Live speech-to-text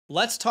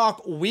Let's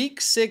talk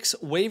week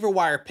 6 waiver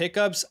wire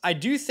pickups. I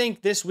do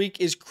think this week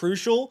is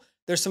crucial.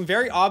 There's some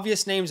very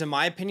obvious names, in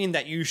my opinion,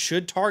 that you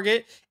should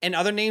target, and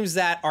other names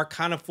that are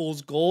kind of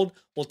fool's gold.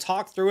 We'll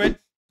talk through it.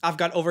 I've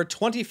got over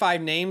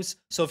 25 names,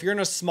 so if you're in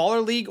a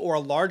smaller league or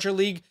a larger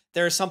league,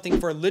 there is something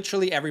for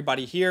literally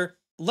everybody here.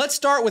 Let's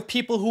start with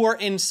people who are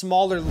in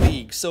smaller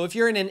leagues. So if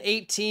you're in an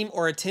 8-team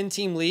or a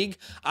 10-team league,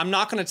 I'm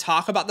not going to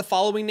talk about the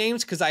following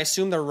names because I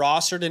assume they're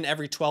rostered in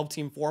every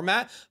 12-team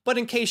format. But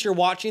in case you're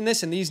watching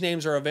this and these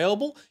names are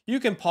available,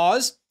 you can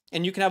pause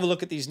and you can have a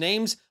look at these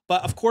names.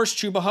 But of course,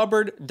 Chuba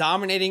Hubbard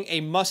dominating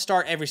a must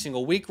start every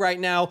single week right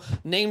now.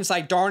 Names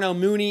like Darnell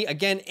Mooney,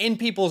 again, in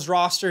people's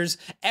rosters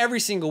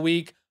every single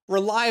week.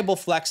 Reliable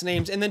flex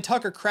names. And then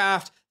Tucker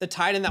Kraft, the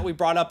tight end that we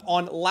brought up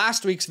on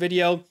last week's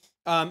video,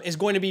 is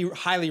going to be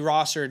highly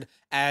rostered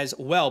as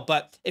well.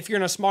 But if you're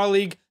in a small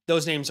league,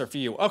 those names are for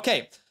you.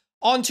 Okay,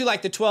 on to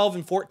like the 12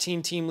 and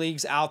 14 team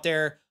leagues out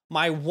there.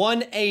 My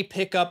 1A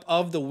pickup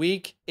of the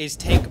week is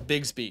take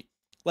Bigsby.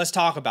 Let's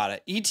talk about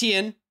it.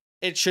 ETN,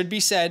 it should be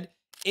said,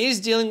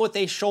 is dealing with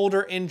a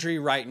shoulder injury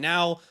right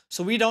now.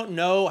 So we don't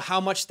know how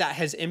much that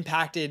has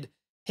impacted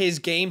his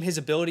game, his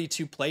ability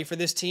to play for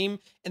this team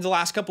in the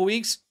last couple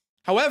weeks.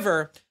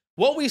 However,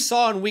 what we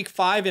saw in week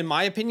 5, in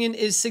my opinion,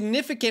 is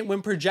significant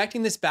when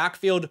projecting this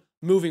backfield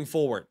moving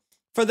forward.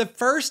 For the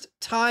first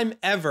time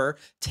ever,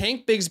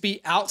 Tank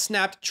Bigsby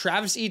outsnapped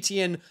Travis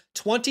Etienne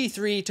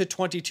 23 to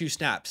 22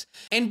 snaps.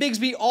 And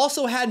Bigsby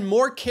also had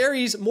more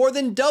carries, more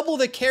than double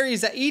the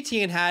carries that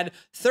Etienne had,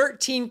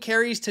 13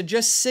 carries to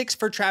just 6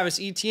 for Travis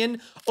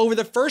Etienne. Over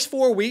the first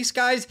 4 weeks,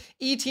 guys,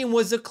 Etienne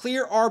was the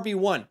clear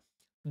RB1.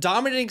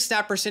 Dominating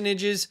snap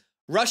percentages,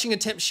 rushing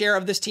attempt share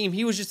of this team.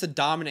 He was just a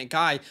dominant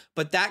guy,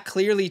 but that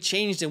clearly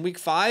changed in week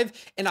 5.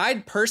 And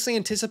I'd personally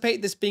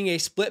anticipate this being a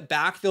split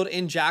backfield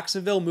in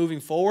Jacksonville moving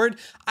forward.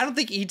 I don't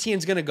think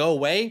Etienne's going to go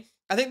away.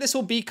 I think this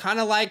will be kind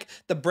of like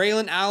the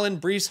Braylon Allen,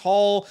 Breece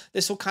Hall.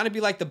 This will kind of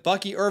be like the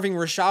Bucky Irving,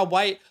 Rashad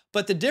White.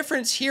 But the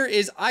difference here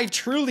is I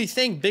truly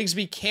think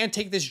Bigsby can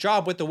take this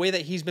job with the way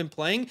that he's been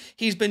playing.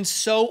 He's been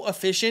so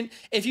efficient.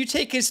 If you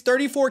take his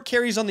 34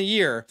 carries on the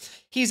year,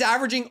 he's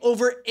averaging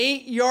over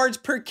 8 yards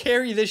per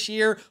carry this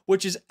year,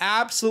 which is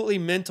absolutely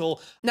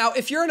mental. Now,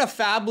 if you're in a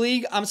fab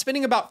league, I'm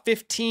spending about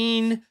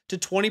 15 to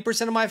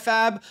 20% of my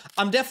fab.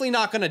 I'm definitely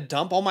not going to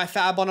dump all my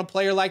fab on a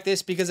player like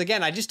this because,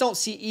 again, I just don't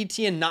see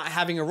Etienne not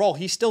having a role.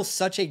 He's still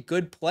such a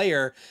good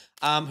player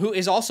who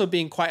is also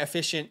being quite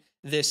efficient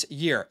this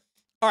year.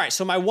 All right,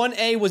 so my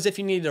 1A was if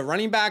you needed a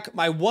running back.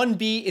 My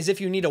 1B is if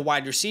you need a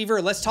wide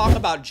receiver. Let's talk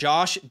about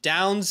Josh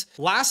Downs.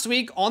 Last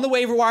week on the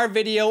waiver wire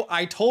video,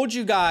 I told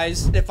you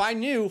guys that if I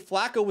knew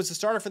Flacco was the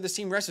starter for this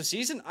team rest of the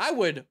season, I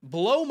would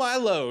blow my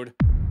load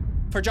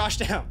for Josh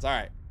Downs. All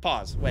right,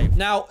 pause, wait.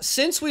 Now,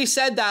 since we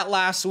said that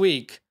last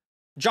week,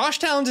 Josh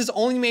Downs has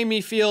only made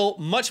me feel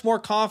much more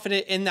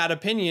confident in that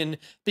opinion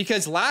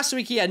because last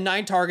week he had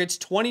 9 targets,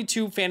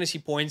 22 fantasy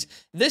points.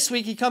 This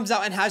week he comes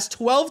out and has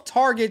 12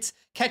 targets,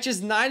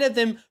 catches 9 of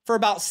them for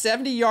about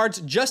 70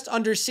 yards, just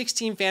under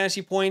 16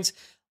 fantasy points.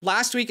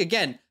 Last week,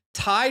 again,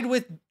 tied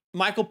with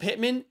Michael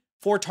Pittman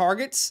for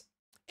targets.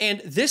 And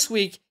this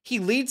week, he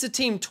leads the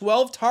team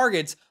 12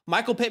 targets.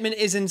 Michael Pittman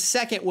is in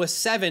second with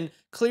 7.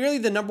 Clearly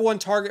the #1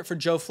 target for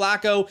Joe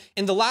Flacco.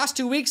 In the last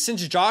 2 weeks,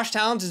 since Josh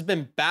Downs has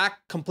been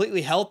back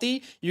completely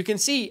healthy, you can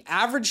see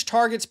average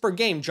targets per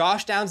game.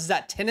 Josh Downs is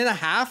at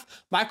 10.5.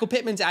 Michael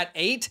Pittman's at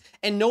 8.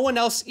 And no one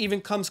else even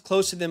comes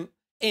close to them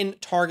in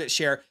target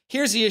share.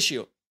 Here's the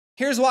issue.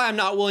 Here's why I'm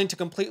not willing to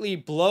completely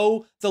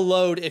blow the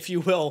load, if you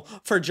will,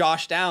 for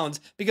Josh Downs.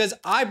 Because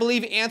I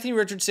believe Anthony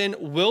Richardson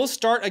will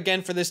start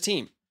again for this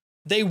team.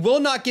 They will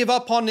not give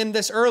up on him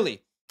this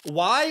early.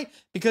 Why?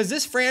 Because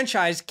this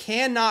franchise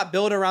cannot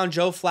build around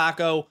Joe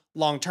Flacco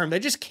long-term. They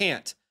just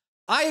can't.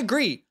 I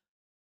agree.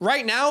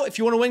 Right now, if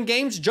you want to win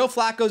games, Joe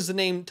Flacco is the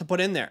name to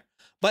put in there.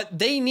 But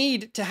they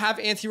need to have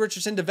Anthony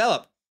Richardson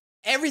develop.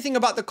 Everything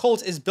about the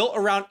Colts is built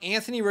around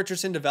Anthony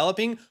Richardson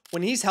developing.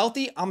 When he's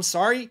healthy, I'm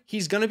sorry,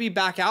 he's going to be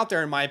back out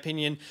there in my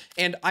opinion.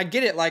 And I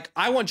get it. Like,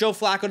 I want Joe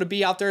Flacco to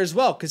be out there as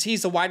well because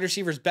he's the wide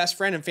receiver's best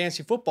friend in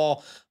fantasy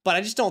football. But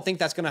I just don't think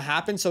that's going to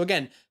happen. So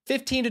again,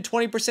 15 to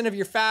 20% of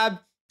your fab.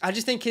 I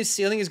just think his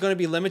ceiling is going to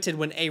be limited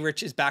when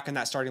A-Rich is back in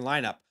that starting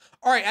lineup.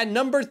 All right, at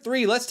number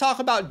 3, let's talk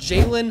about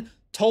Jalen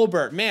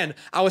Tolbert. Man,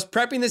 I was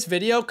prepping this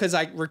video because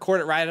I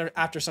recorded right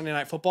after Sunday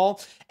Night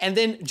Football. And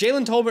then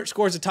Jalen Tolbert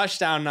scores a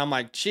touchdown. And I'm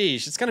like,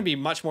 geez, it's going to be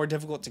much more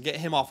difficult to get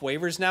him off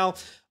waivers now.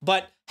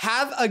 But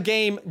have a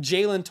game,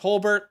 Jalen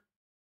Tolbert.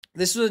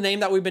 This is a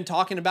name that we've been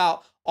talking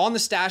about on the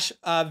stash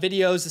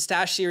videos, the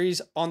stash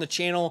series on the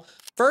channel.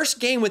 First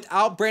game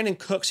without Brandon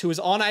Cooks, who is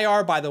on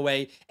IR, by the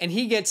way. And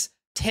he gets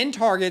 10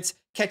 targets,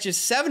 catches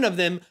 7 of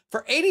them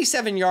for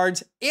 87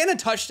 yards and a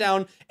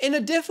touchdown in a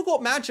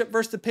difficult matchup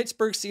versus the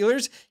Pittsburgh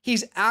Steelers.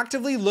 He's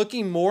actively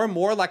looking more and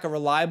more like a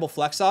reliable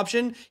flex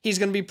option. He's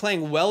going to be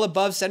playing well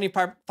above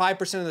 75%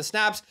 of the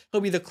snaps. He'll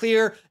be the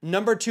clear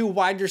 #2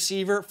 wide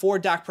receiver for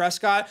Dak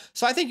Prescott.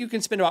 So I think you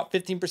can spend about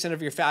 15%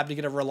 of your fab to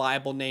get a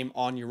reliable name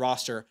on your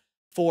roster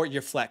for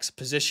your flex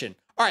position.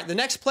 All right, the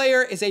next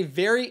player is a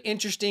very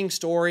interesting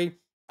story.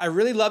 I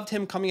really loved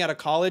him coming out of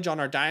college on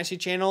our Dynasty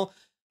channel.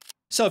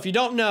 So if you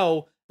don't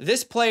know,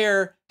 this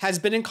player has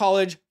been in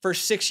college for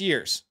 6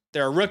 years.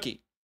 They're a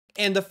rookie.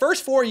 And the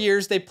first 4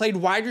 years, they played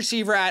wide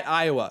receiver at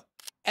Iowa.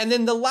 And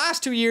then the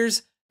last 2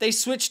 years, they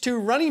switched to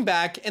running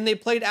back and they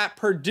played at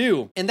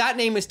Purdue. And that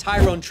name is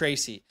Tyrone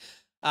Tracy.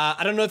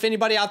 I don't know if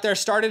anybody out there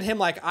started him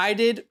like I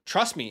did.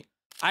 Trust me,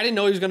 I didn't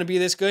know he was going to be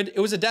this good. It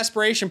was a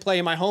desperation play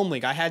in my home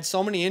league. I had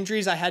so many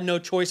injuries, I had no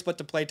choice but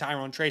to play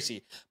Tyrone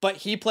Tracy. But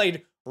he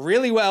played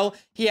really well.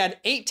 He had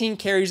 18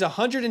 carries,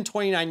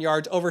 129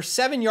 yards, over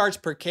 7 yards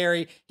per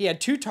carry. He had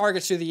 2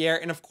 targets through the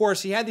air. And of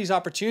course, he had these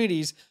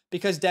opportunities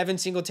because Devin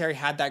Singletary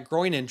had that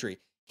groin injury.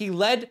 He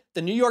led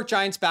the New York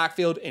Giants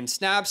backfield in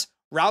snaps,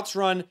 routes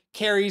run,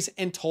 carries,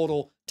 and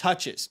total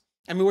touches.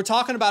 I mean, we're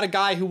talking about a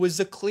guy who was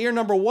the clear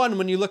number one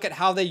when you look at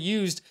how they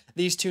used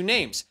these two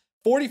names.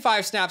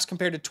 45 snaps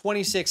compared to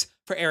 26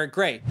 for Eric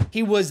Gray.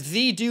 He was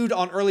the dude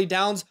on early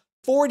downs,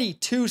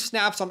 42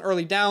 snaps on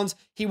early downs.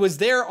 He was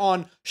there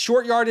on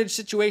short yardage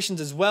situations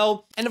as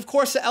well. And of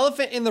course, the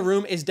elephant in the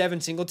room is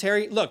Devin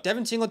Singletary. Look,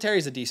 Devin Singletary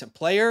is a decent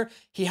player.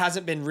 He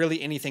hasn't been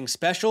really anything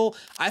special.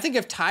 I think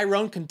if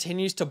Tyrone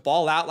continues to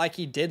ball out like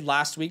he did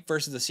last week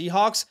versus the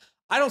Seahawks,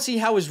 I don't see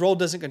how his role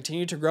doesn't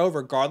continue to grow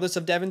regardless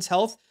of Devin's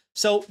health.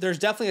 So there's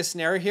definitely a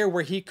scenario here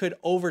where he could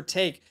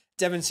overtake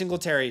Devin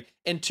Singletary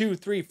in 2,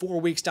 3,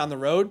 4 weeks down the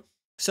road.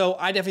 So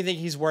I definitely think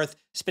he's worth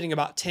spending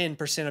about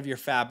 10% of your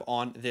fab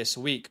on this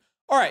week.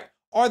 All right,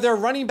 are there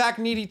running back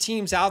needy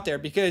teams out there?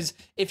 Because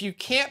if you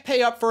can't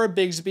pay up for a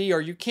Bigsby or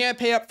you can't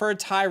pay up for a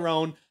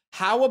Tyrone,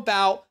 how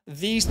about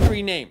these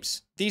 3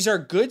 names? These are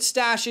good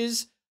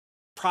stashes,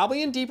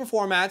 probably in deeper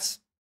formats.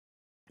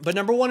 But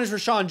number 1 is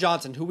Rashawn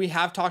Johnson, who we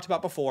have talked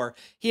about before.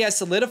 He has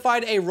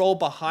solidified a role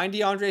behind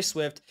DeAndre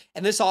Swift,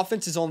 and this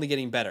offense is only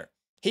getting better.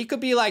 He could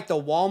be like the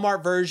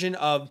Walmart version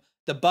of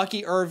the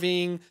Bucky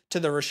Irving to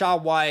the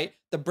Rachaad White,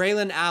 the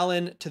Braylon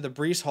Allen to the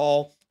Breece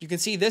Hall. You can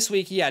see this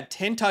week he had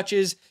 10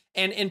 touches,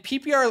 and in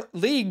PPR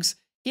leagues,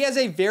 he has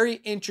a very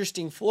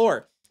interesting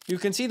floor. You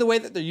can see the way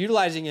that they're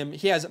utilizing him.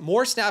 He has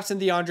more snaps than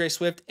DeAndre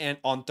Swift and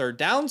on third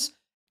downs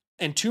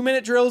and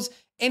 2-minute drills,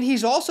 and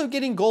he's also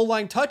getting goal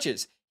line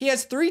touches. He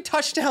has 3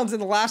 touchdowns in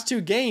the last 2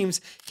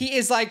 games. He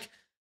is like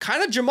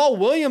kind of Jamal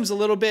Williams a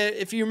little bit,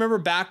 if you remember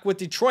back with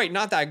Detroit.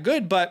 Not that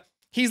good, but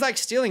he's like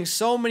stealing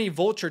so many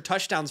vulture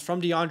touchdowns from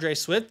DeAndre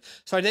Swift.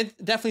 So I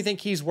definitely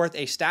think he's worth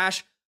a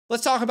stash.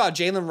 Let's talk about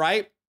Jalen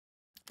Wright.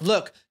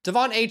 Look,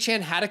 Devon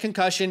Achane had a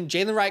concussion.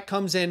 Jalen Wright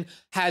comes in,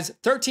 has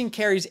 13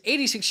 carries,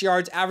 86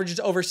 yards, averages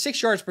over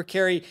 6 yards per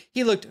carry.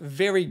 He looked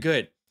very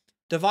good.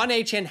 Devon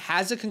Achane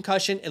has a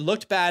concussion. It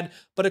looked bad,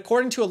 but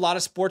according to a lot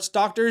of sports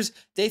doctors,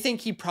 they think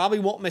he probably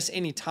won't miss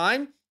any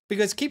time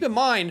because keep in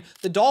mind,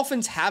 the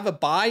Dolphins have a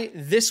bye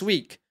this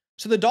week.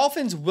 So the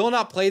Dolphins will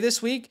not play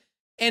this week.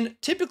 And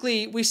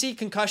typically we see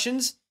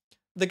concussions.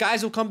 The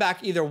guys will come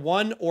back either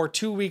 1 or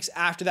 2 weeks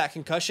after that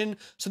concussion.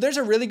 So there's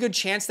a really good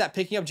chance that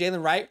picking up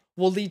Jalen Wright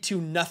will lead to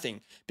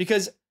nothing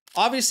because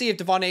obviously if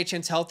Devon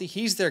Achane's healthy,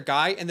 he's their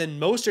guy. And then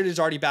Mostert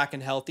is already back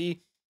and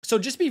healthy. So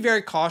just be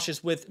very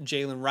cautious with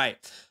Jalen Wright.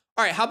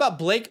 All right, how about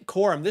Blake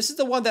Corum? This is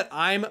the one that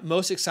I'm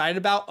most excited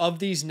about of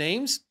these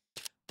names.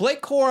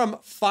 Blake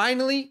Corum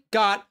finally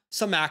got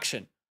some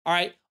action. All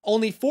right,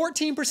 only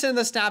 14% of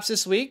the snaps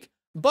this week,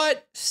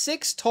 but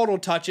 6 total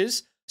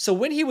touches. So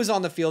when he was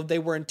on the field, they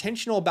were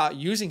intentional about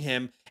using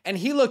him, and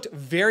he looked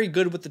very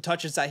good with the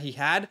touches that he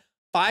had.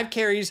 5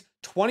 carries,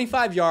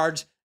 25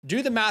 yards.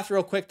 Do the math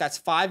real quick. That's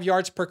 5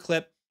 yards per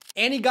clip.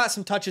 And he got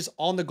some touches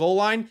on the goal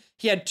line.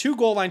 He had 2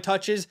 goal line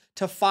touches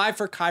to 5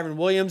 for Kyren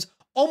Williams.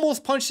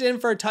 Almost punched it in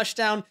for a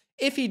touchdown.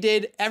 If he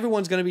did,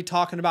 everyone's going to be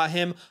talking about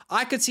him.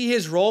 I could see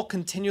his role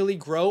continually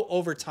grow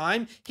over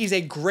time. He's a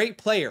great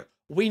player.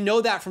 We know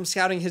that from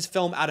scouting his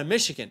film out of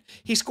Michigan.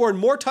 He scored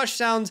more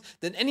touchdowns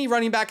than any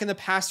running back in the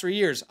past 3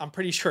 years. I'm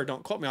pretty sure,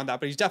 don't quote me on that,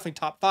 but he's definitely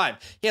top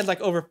 5. He had like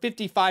over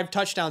 55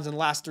 touchdowns in the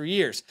last 3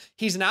 years.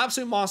 He's an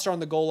absolute monster on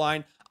the goal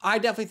line. I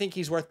definitely think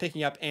he's worth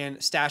picking up and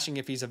stashing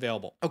if he's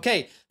available.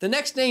 Okay, the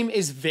next name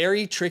is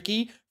very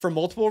tricky for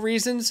multiple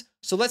reasons,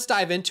 so let's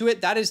dive into it.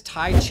 That is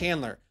Ty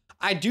Chandler.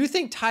 I do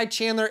think Ty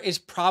Chandler is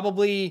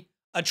probably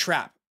a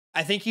trap.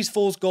 I think he's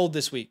fool's gold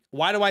this week.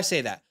 Why do I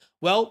say that?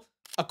 Well,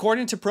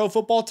 according to Pro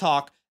Football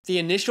Talk, the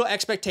initial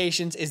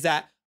expectations is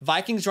that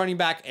Vikings running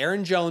back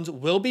Aaron Jones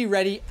will be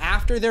ready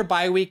after their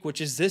bye week,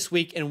 which is this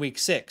week in week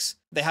 6.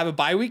 They have a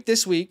bye week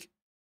this week.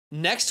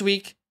 Next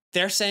week,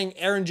 they're saying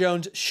Aaron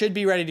Jones should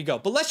be ready to go.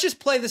 But let's just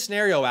play the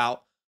scenario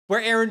out where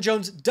Aaron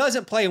Jones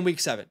doesn't play in week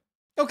 7.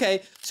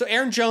 Okay, so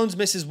Aaron Jones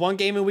misses 1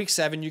 game in week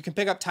 7. You can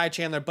pick up Ty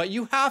Chandler, but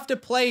you have to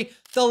play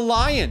the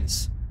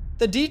Lions.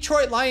 The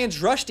Detroit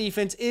Lions rush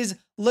defense is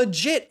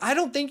legit. I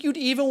don't think you'd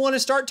even want to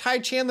start Ty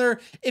Chandler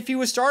if he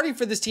was starting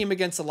for this team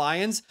against the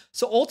Lions.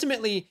 So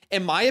ultimately,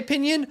 in my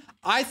opinion,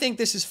 I think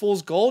this is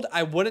fool's gold.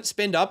 I wouldn't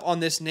spend up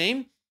on this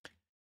name,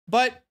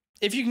 but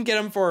if you can get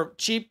him for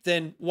cheap,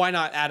 then why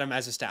not add him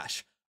as a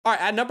stash? All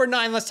right, at number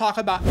 9, let's talk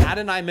about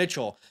Adonai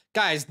Mitchell.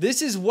 Guys,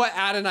 this is what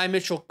Adonai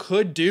Mitchell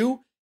could do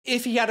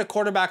if he had a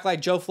quarterback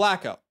like Joe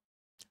Flacco.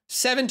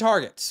 7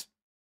 targets,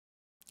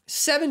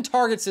 7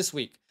 targets this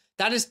week.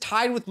 That is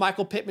tied with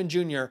Michael Pittman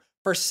Jr.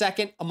 for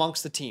second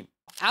amongst the team.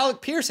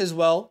 Alec Pierce as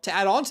well, to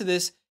add on to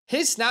this,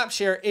 his snap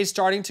share is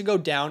starting to go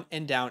down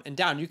and down and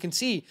down. You can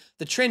see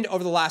the trend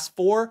over the last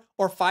 4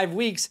 or 5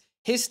 weeks.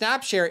 His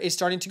snap share is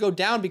starting to go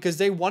down because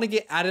they want to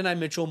get Adonai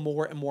Mitchell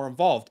more and more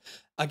involved.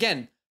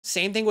 Again,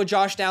 same thing with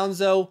Josh Downs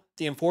though.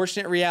 The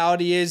unfortunate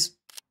reality is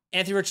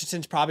Anthony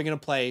Richardson's probably going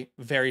to play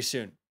very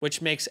soon,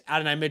 which makes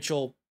Adonai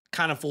Mitchell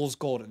kind of fool's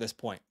gold at this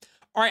point.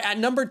 All right, at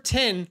number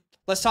 10,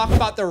 let's talk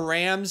about the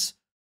Rams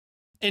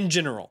in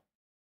general.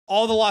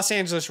 All the Los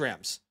Angeles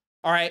Rams.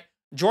 All right,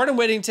 Jordan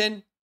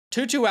Whittington,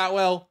 Tutu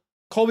Atwell,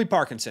 Colby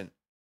Parkinson.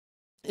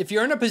 If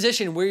you're in a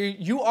position where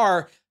you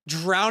are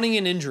drowning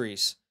in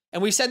injuries,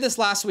 and we said this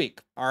last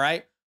week, all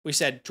right? We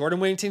said Jordan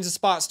Whittington's a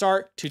spot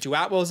start, Tutu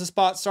Atwell is a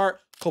spot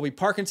start, Colby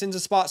Parkinson's a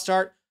spot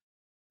start.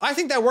 I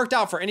think that worked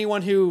out for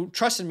anyone who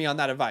trusted me on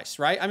that advice,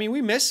 right? I mean,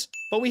 we miss,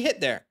 but we hit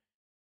there.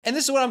 And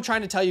this is what I'm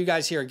trying to tell you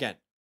guys here again.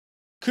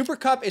 Cooper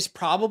Kupp is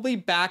probably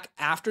back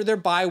after their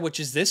bye, which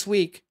is this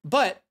week.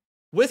 But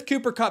with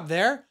Cooper Kupp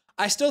there,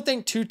 I still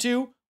think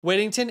Tutu,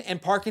 Whittington,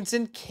 and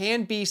Parkinson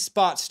can be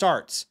spot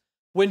starts.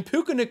 When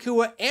Puka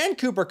Nacua and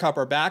Cooper Kupp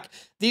are back,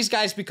 these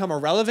guys become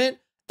irrelevant.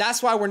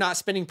 That's why we're not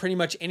spending pretty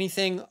much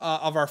anything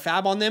of our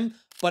fab on them.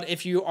 But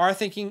if you are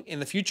thinking in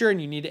the future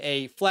and you need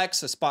a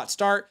flex, a spot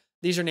start,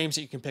 these are names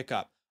that you can pick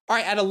up. All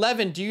right, at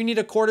 11, do you need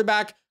a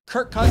quarterback?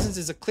 Kirk Cousins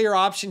is a clear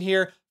option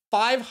here.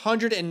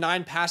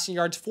 509 passing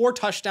yards, 4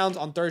 touchdowns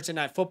on Thursday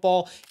Night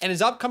Football. And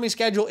his upcoming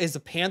schedule is the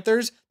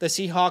Panthers, the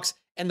Seahawks,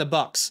 and the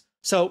Bucks.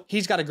 So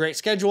he's got a great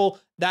schedule.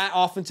 That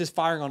offense is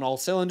firing on all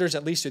cylinders,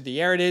 at least through the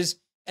air it is.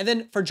 And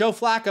then for Joe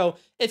Flacco,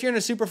 if you're in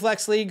a super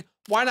flex league,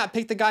 why not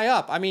pick the guy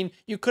up? I mean,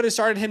 you could have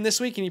started him this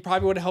week and he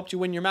probably would have helped you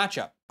win your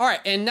matchup. All right,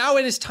 and now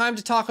it is time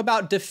to talk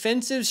about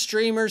defensive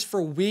streamers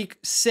for week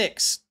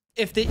 6.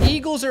 If the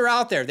Eagles are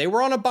out there, they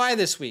were on a bye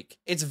this week.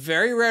 It's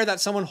very rare that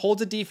someone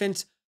holds a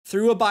defense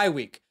through a bye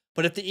week.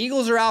 But if the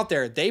Eagles are out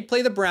there, they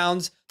play the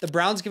Browns. The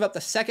Browns give up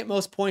the second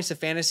most points to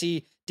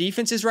fantasy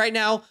defenses right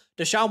now.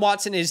 Deshaun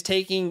Watson is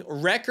taking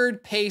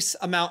record pace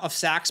amount of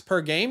sacks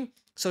per game.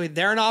 So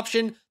they're an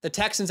option. The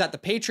Texans at the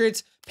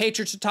Patriots.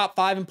 Patriots are top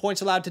 5 in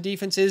points allowed to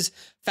defenses.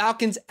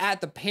 Falcons at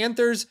the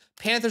Panthers.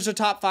 Panthers are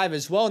top 5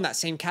 as well in that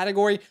same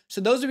category.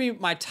 So those would be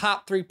my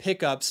top 3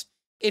 pickups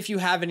if you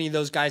have any of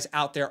those guys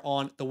out there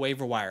on the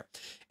waiver wire.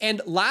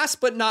 And last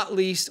but not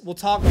least, we'll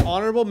talk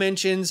honorable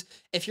mentions.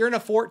 If you're in a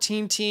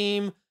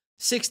 14-team,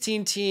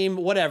 16-team,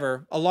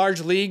 whatever, a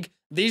large league,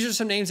 these are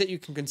some names that you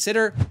can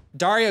consider.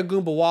 Daria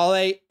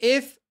Gumbawale,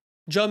 if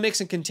Joe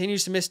Mixon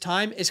continues to miss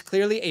time, is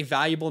clearly a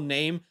valuable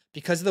name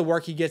because of the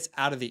work he gets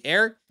out of the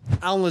air.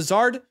 Allen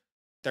Lazard,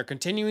 they're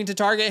continuing to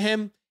target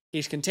him.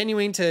 He's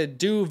continuing to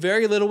do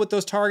very little with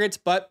those targets,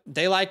 but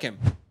they like him.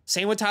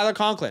 Same with Tyler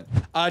Conklin.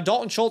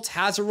 Dalton Schultz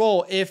has a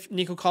role if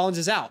Nico Collins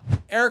is out.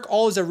 Eric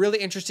All is a really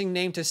interesting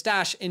name to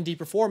stash in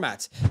deeper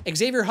formats.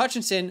 Xavier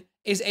Hutchinson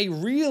is a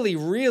really,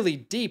 really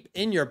deep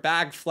in your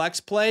bag flex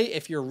play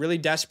if you're really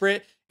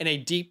desperate in a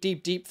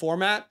deep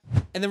format.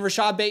 And then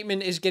Rashad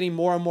Bateman is getting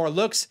more and more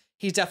looks.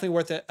 He's definitely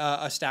worth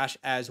a stash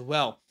as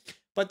well.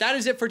 But that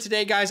is it for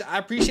today, guys. I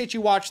appreciate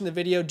you watching the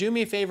video. Do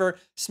me a favor,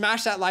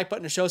 smash that like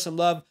button to show some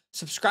love.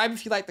 Subscribe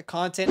if you like the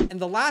content. And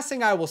the last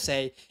thing I will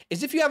say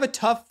is if you have a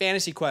tough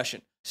fantasy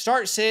question,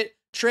 start, sit,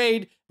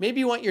 trade,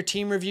 maybe you want your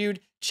team reviewed,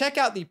 check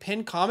out the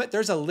pinned comment.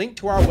 There's a link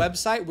to our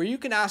website where you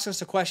can ask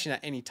us a question at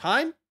any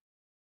time,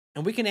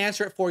 and we can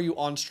answer it for you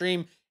on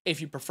stream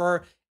if you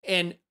prefer.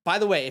 And by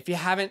the way, if you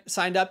haven't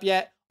signed up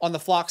yet on the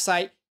Flock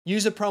site,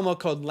 use the promo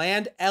code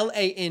LAND,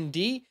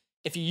 L-A-N-D.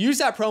 If you use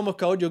that promo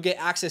code, you'll get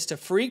access to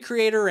free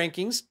creator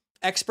rankings,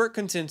 expert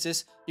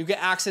consensus. You'll get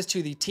access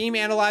to the team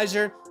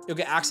analyzer. You'll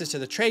get access to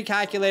the trade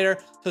calculator.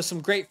 So some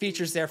great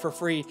features there for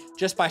free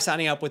just by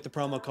signing up with the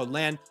promo code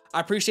LAND. I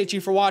appreciate you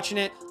for watching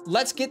it.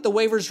 Let's get the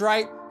waivers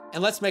right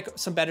and let's make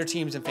some better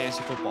teams in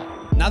fantasy football.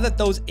 Now that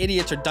those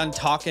idiots are done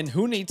talking,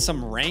 who needs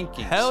some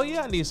rankings? Hell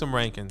yeah, I need some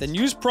rankings. Then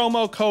use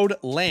promo code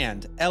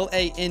LAND,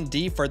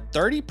 L-A-N-D, for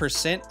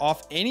 30%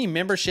 off any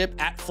membership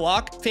at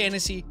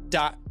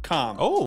flockfantasy.com. Oh.